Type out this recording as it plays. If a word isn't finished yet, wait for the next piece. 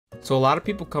So a lot of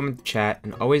people come into chat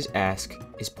and always ask,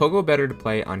 is Pogo better to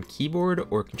play on keyboard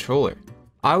or controller?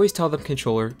 I always tell them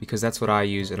controller because that's what I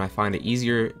use and I find it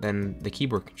easier than the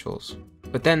keyboard controls.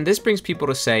 But then this brings people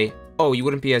to say, oh, you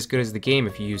wouldn't be as good as the game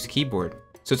if you used keyboard.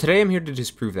 So today I'm here to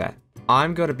disprove that.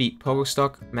 I'm going to beat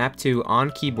Pogostuck Map 2 on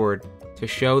keyboard to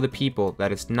show the people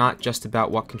that it's not just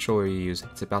about what controller you use,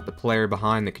 it's about the player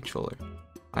behind the controller.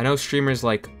 I know streamers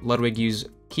like Ludwig use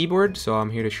keyboard, so I'm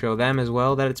here to show them as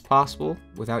well that it's possible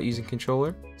without using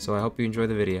controller. So I hope you enjoy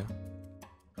the video.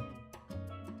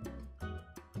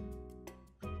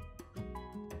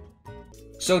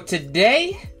 So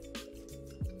today,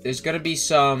 there's going to be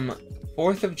some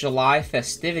 4th of July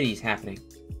festivities happening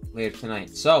later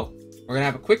tonight. So, we're going to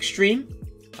have a quick stream.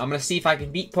 I'm going to see if I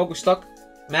can beat Pogostuck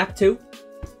Map 2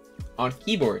 on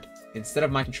keyboard instead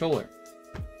of my controller.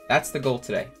 That's the goal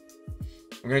today.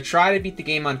 We're going to try to beat the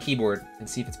game on keyboard and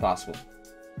see if it's possible.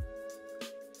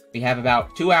 We have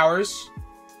about 2 hours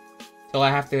till I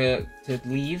have to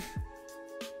leave.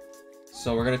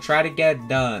 So we're going to try to get it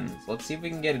done. So let's see if we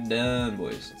can get it done,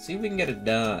 boys. Let's see if we can get it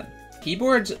done.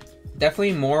 Keyboard's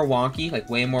definitely more wonky, like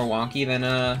way more wonky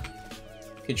than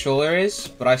controller is.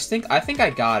 But I think I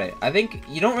got it. I think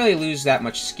you don't really lose that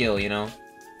much skill, you know?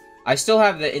 I still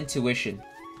have the intuition.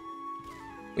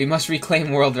 We must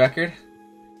reclaim world record.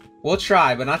 We'll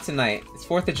try, but not tonight. It's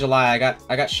 4th of July.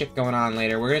 I got shit going on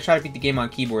later. We're gonna try to beat the game on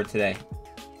keyboard today.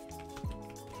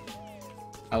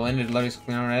 I landed letters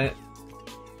clean on Reddit.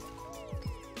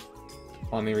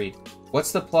 Let me read.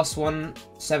 What's the +1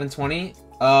 720?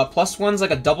 +1's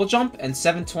like a double jump, and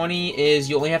 720 is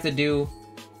you only have to do.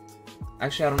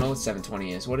 Actually, I don't know what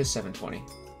 720 is. What is 720?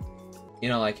 You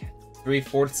know, like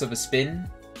 3/4 of a spin.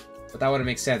 But that wouldn't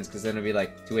make sense because then it'd be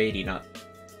like 280, not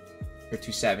or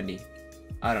 270.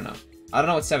 I don't know. I don't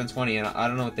know what 720 and I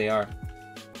don't know what they are.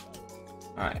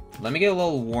 Alright, let me get a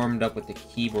little warmed up with the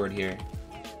keyboard here.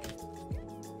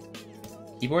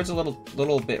 Keyboard's a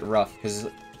little bit rough because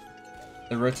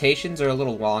the rotations are a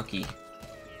little wonky.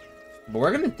 But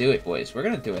we're gonna do it, boys. We're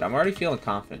gonna do it. I'm already feeling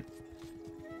confident.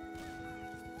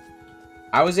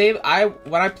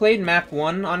 When I played map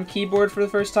 1 on keyboard for the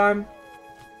first time,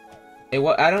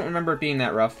 I don't remember it being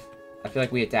that rough. I feel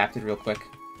like we adapted real quick.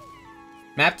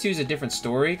 Map 2 is a different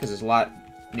story, because there's a lot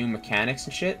new mechanics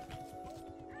and shit.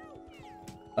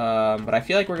 But I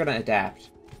feel like we're gonna adapt.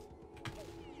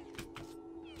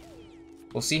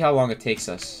 We'll see how long it takes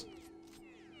us.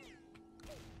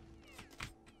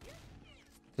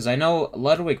 Because I know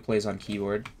Ludwig plays on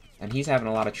keyboard, and he's having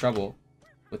a lot of trouble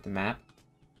with the map.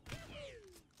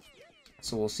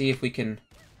 So we'll see if we can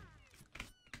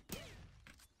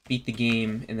beat the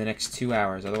game in the next 2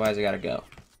 hours, otherwise I gotta go.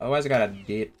 Otherwise I gotta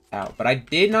dip out. But I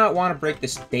did not want to break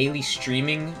this daily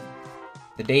streaming,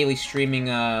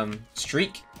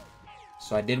 streak.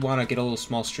 So I did want to get a little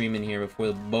small stream in here before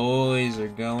the boys are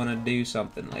going to do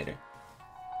something later.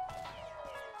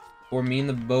 Before me and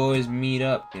the boys meet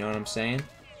up, you know what I'm saying?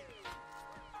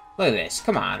 Look at this,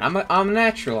 come on, I'm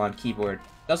natural on keyboard.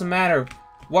 Doesn't matter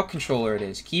what controller it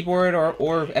is, keyboard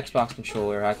or Xbox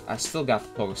controller, I still got the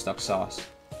Pogostuck sauce.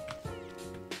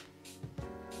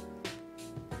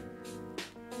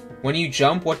 When you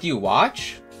jump, what do you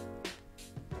watch?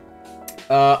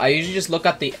 I usually just look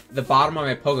at the bottom of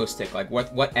my pogo stick, like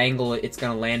what angle it's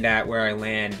gonna land at, where I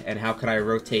land, and how can I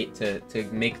rotate to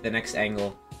make the next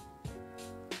angle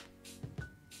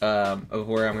of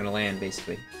where I'm gonna land,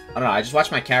 basically. I don't know, I just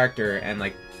watch my character, and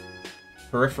like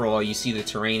peripheral, you see the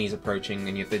terrain he's approaching,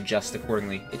 and you have to adjust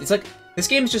accordingly. It's like, this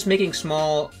game is just making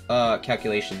small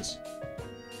calculations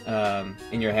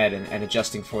in your head and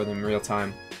adjusting for them in real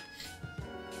time.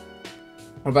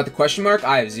 What about the question mark?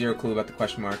 I have zero clue about the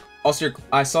question mark. Also,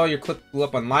 I saw your clip blew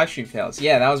up on livestream fails.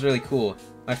 Yeah, that was really cool.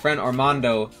 My friend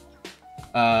Armando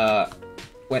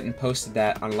went and posted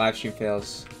that on livestream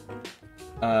fails.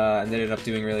 And ended up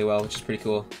doing really well, which is pretty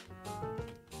cool.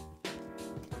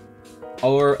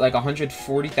 Over like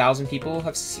 140,000 people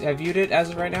have viewed it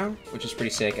as of right now, which is pretty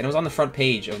sick. And it was on the front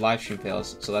page of livestream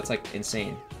fails, so that's like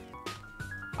insane.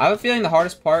 I have a feeling the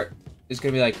hardest part is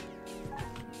gonna be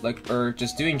or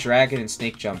just doing dragon and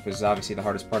snake jump is obviously the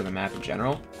hardest part of the map in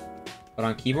general. But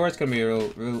on keyboard, it's gonna be a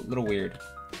little weird.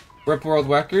 Rip world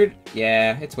record?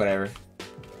 Yeah, it's whatever.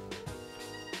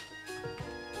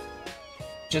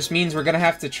 Just means we're gonna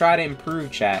have to try to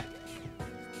improve, chat.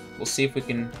 We'll see if we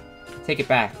can take it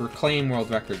back. Reclaim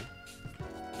world record.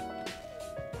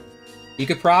 You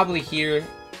could probably hear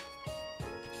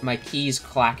my keys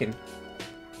clacking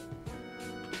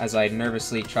as I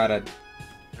nervously try to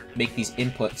make these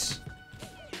inputs.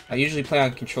 I usually play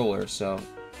on controller, so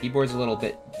keyboard's a little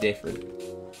bit different.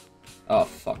 Oh,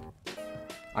 fuck.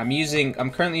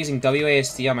 I'm currently using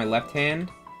WASD on my left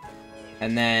hand,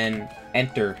 and then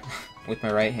Enter with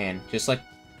my right hand.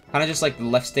 Kind of just like the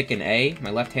left stick and A. My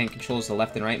left hand controls the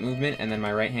left and right movement, and then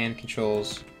my right hand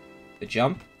controls the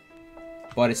jump.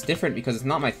 But it's different because it's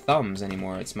not my thumbs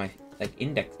anymore. It's my like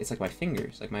index. It's like my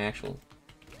fingers, like my actual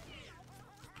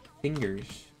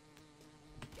fingers.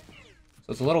 So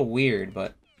it's a little weird,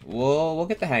 but we'll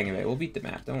get the hang of it. We'll beat the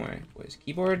map. Don't worry, boys.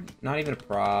 Keyboard, not even a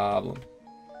problem.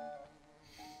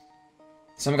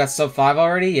 Someone got sub 5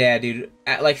 already? Yeah, dude.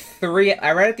 At like 3,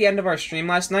 I read at the end of our stream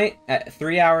last night, at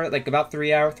 3 hours, like about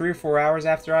 3 or 4 hours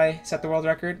after I set the world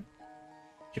record,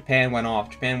 Japan went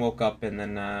off. Japan woke up and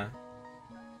then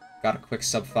got a quick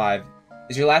sub 5.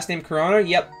 Is your last name Corona?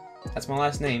 Yep, that's my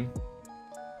last name.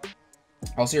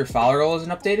 Also, your follower goal isn't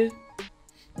updated?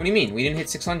 What do you mean? We didn't hit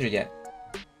 600 yet.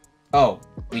 Oh,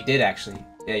 we did actually.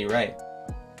 Yeah, you're right.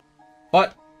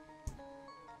 But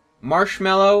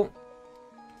Marshmallow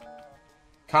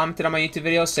commented on my YouTube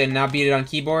video saying now beat it on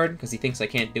keyboard because he thinks I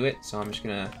can't do it, so I'm just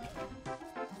gonna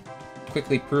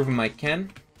quickly prove him I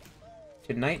can.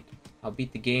 Tonight, I'll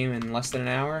beat the game in less than an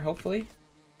hour, hopefully,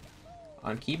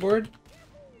 on keyboard.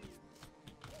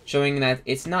 Showing that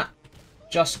it's not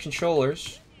just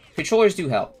controllers. Controllers do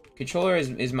help. Controller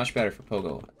is much better for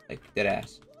Pogo, like dead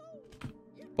ass.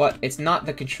 But it's not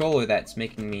the controller that's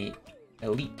making me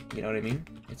elite, you know what I mean?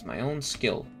 It's my own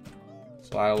skill.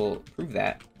 So I will prove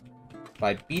that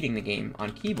by beating the game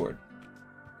on keyboard.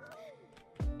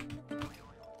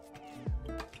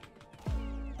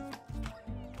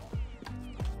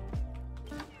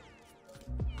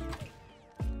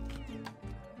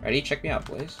 Ready? Check me out,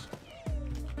 boys.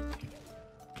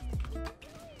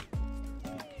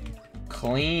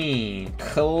 Clean.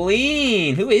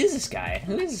 Clean! Who is this guy?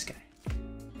 Who is this guy?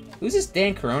 Who's this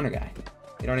DanCorona guy?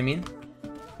 You know what I mean?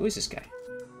 Who is this guy?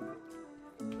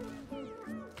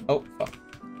 Oh, fuck.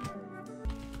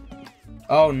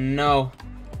 Oh, no.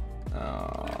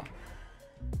 Oh.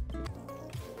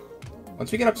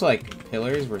 Once we get up to, like,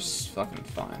 pillars, we're fucking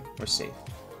fine. We're safe.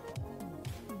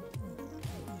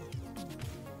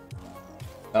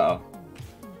 Uh-oh.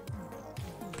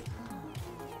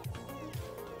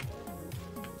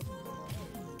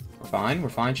 We're fine? We're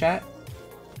fine, chat?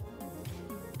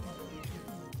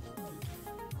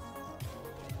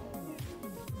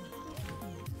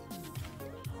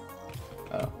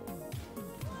 Uh-oh.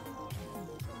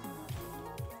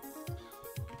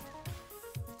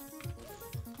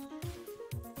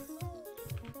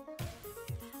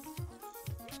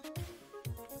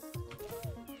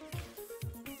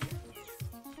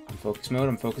 Focus mode,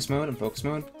 I'm focus mode, I'm focus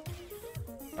mode.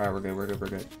 Alright, we're good, we're good, we're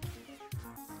good.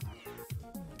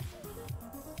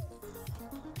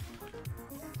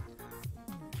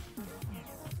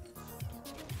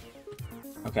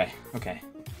 Okay, okay.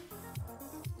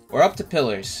 We're up to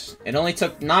pillars. It only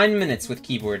took 9 minutes with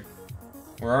keyboard.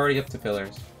 We're already up to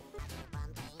pillars.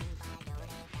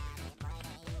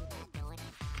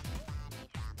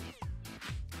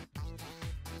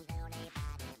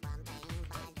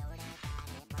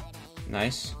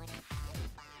 Nice.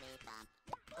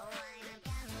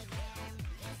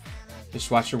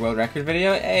 Just watch your world record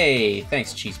video? Hey,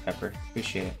 thanks, Cheese Pepper.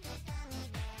 Appreciate it.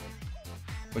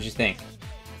 What'd you think?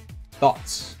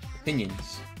 Thoughts?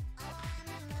 Opinions?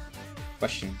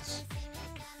 Questions?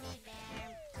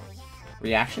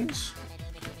 Reactions?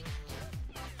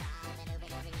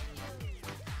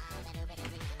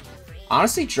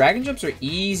 Honestly, dragon jumps are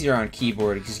easier on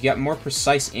keyboard because you got more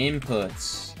precise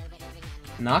inputs.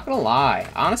 Not gonna lie.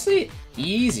 Honestly,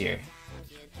 easier.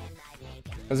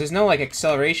 Because there's no, like,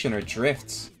 acceleration or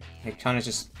drifts. It kind of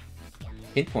just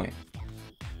pinpoint.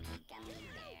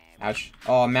 Ouch.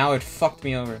 Oh, Mallard fucked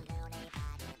me over.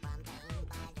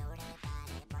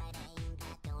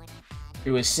 It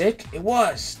was sick? It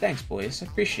was! Thanks, boys. I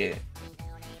appreciate it.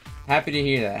 Happy to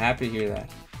hear that. Happy to hear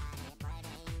that.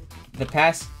 The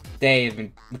past day have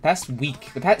been... The past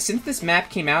week... Since this map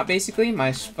came out, basically,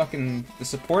 my fucking... The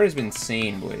support has been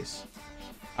insane, boys.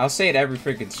 I'll say it every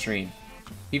freaking stream.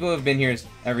 People who have been here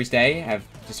every day have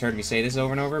just heard me say this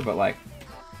over and over, but, like...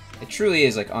 It truly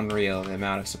is, like, unreal, the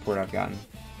amount of support I've gotten.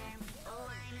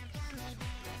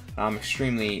 I'm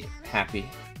extremely happy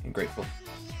and grateful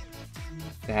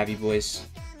to have you boys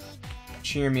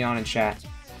cheering me on in chat.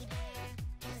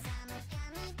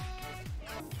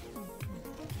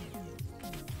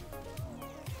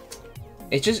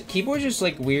 It's just, keyboard's just,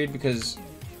 like, weird because,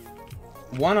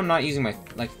 one, I'm not using my,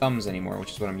 like, thumbs anymore,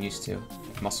 which is what I'm used to,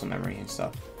 with muscle memory and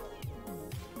stuff.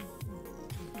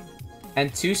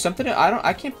 And two, something,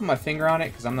 I can't put my finger on it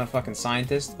because I'm not a fucking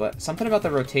scientist, but something about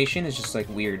the rotation is just, like,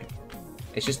 weird.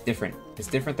 It's just different. It's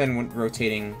different than when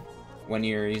rotating when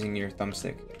you're using your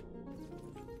thumbstick.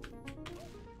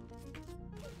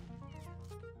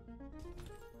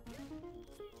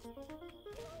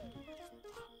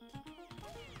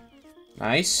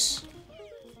 Nice.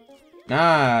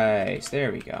 Nice.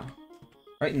 There we go.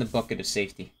 Right in the bucket of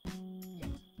safety.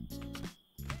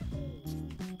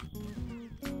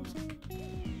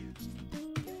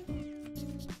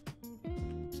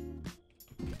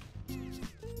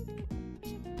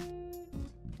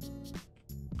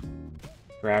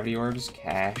 Gravity orbs,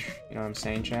 cash. You know what I'm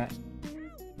saying, chat?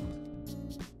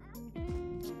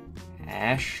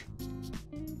 Cash.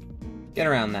 Get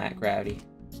around that, gravity.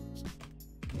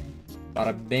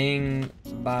 Bada bing,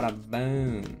 bada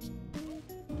boom.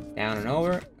 Down and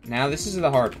over. Now this is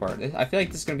the hard part. I feel like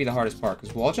this is going to be the hardest part,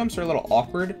 because wall jumps are a little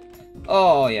awkward.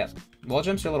 Oh, yeah. Wall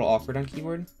jumps are a little awkward on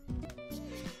keyboard.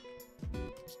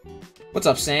 What's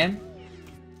up, Sam?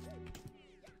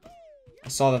 I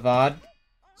saw the VOD.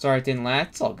 Sorry it didn't last.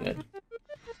 It's all good.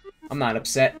 I'm not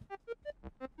upset.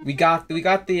 We got the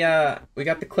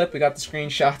clip, we got the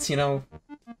screenshots, you know.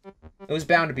 It was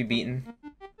bound to be beaten.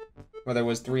 Whether it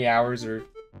was 3 hours or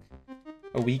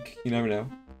a week, you never know.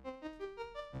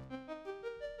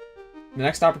 The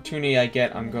next opportunity I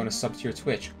get, I'm going to sub to your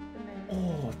Twitch.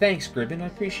 Oh, thanks, Gribbin. I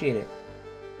appreciate it.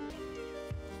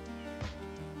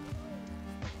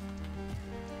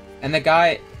 And the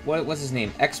guy, what's his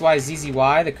name?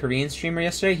 XYZZY, the Korean streamer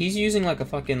yesterday, he's using like a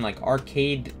fucking like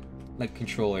arcade like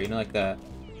controller, you know, like the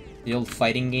old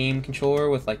fighting game controller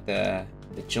with like the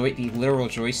literal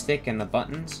joystick and the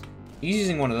buttons. He's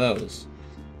using one of those.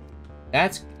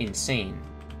 That's insane.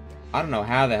 I don't know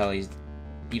how the hell he's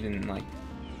even like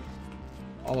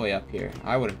all the way up here.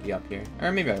 I wouldn't be up here.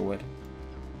 Or maybe I would.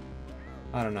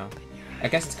 I don't know. I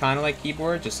guess it's kind of like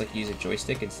keyboard, just like use a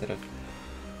joystick instead of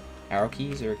arrow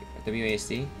keys or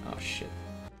WASD. Oh shit.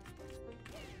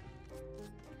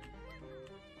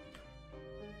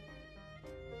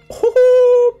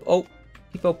 Oh,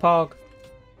 Hippo Pog.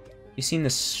 You seen the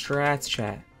strats,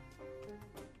 chat?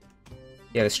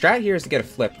 Yeah, the strat here is to get a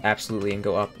flip, absolutely, and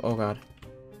go up. Oh god.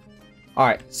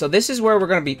 Alright, so this is where we're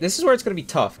gonna be. This is where it's gonna be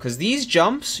tough, because these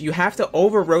jumps, you have to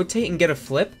over-rotate and get a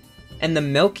flip, and the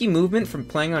milky movement from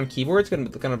playing on keyboard is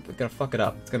gonna fuck it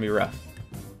up. It's gonna be rough.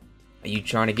 Are you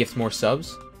trying to gift more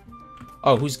subs?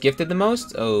 Oh, who's gifted the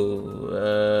most?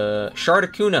 Oh,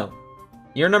 Shardakuno.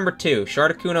 You're number 2.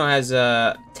 Shardakuno has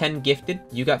 10 gifted.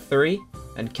 You got 3.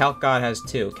 And CalcGod has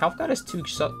 2. CalcGod has 2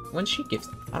 subs. When's she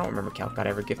gifted? I don't remember CalcGod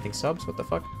ever gifting subs. What the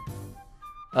fuck?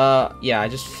 Yeah, I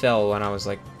just fell when I was,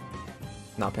 like,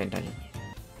 not paying attention.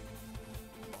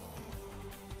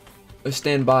 A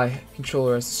standby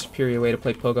controller is the superior way to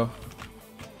play Pogo.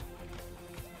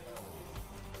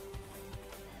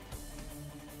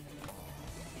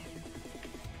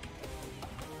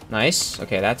 Nice.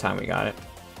 Okay, that time we got it.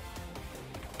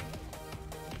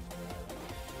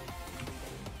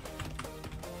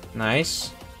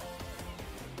 Nice.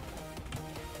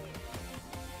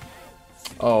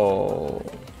 Oh.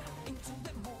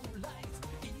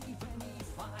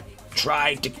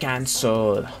 Try to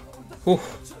cancel. Whew.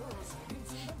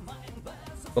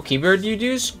 What keyboard do you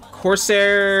use?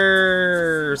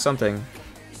 Corsair something.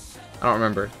 I don't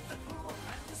remember.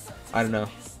 I don't know.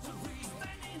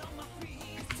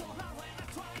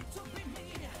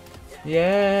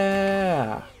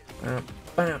 Yeah.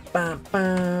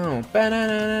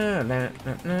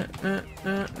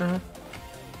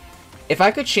 If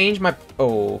I could change my...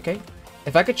 Oh, okay.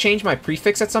 If I could change my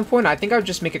prefix at some point, I think I would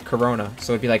just make it Corona.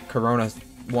 So it'd be like Corona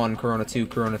 1, Corona 2,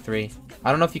 Corona 3.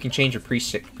 I don't know if you can change your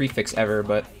prefix ever,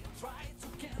 but...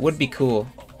 would be cool.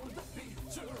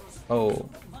 Oh.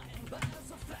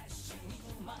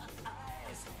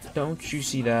 Don't you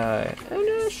see that?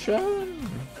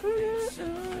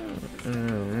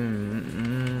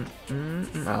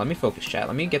 Let me focus, chat.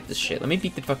 Let me get this shit. Let me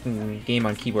beat the fucking game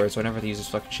on keyboard so I never have to use this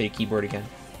fucking shitty keyboard again.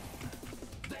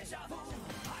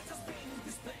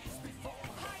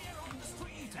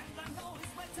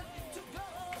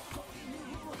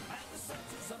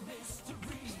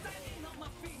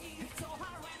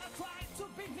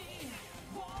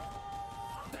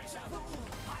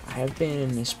 I have been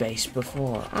in this space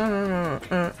before.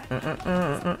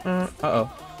 Uh-oh.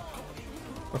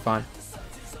 We're fine.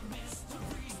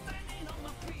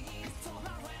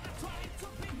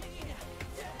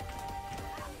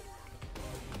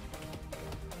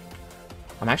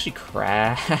 I'm actually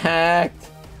cracked.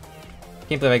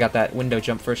 Can't believe I got that window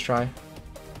jump first try.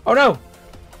 Oh no!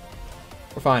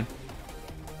 We're fine.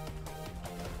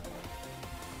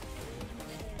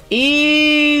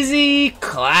 Easy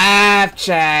clap,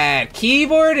 chat.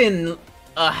 Keyboard in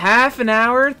a half an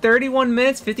hour, 31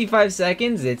 minutes, 55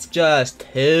 seconds. It's just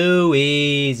too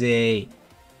easy.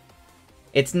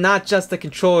 It's not just the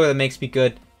controller that makes me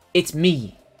good. It's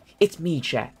me. It's me,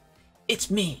 chat. It's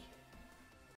me.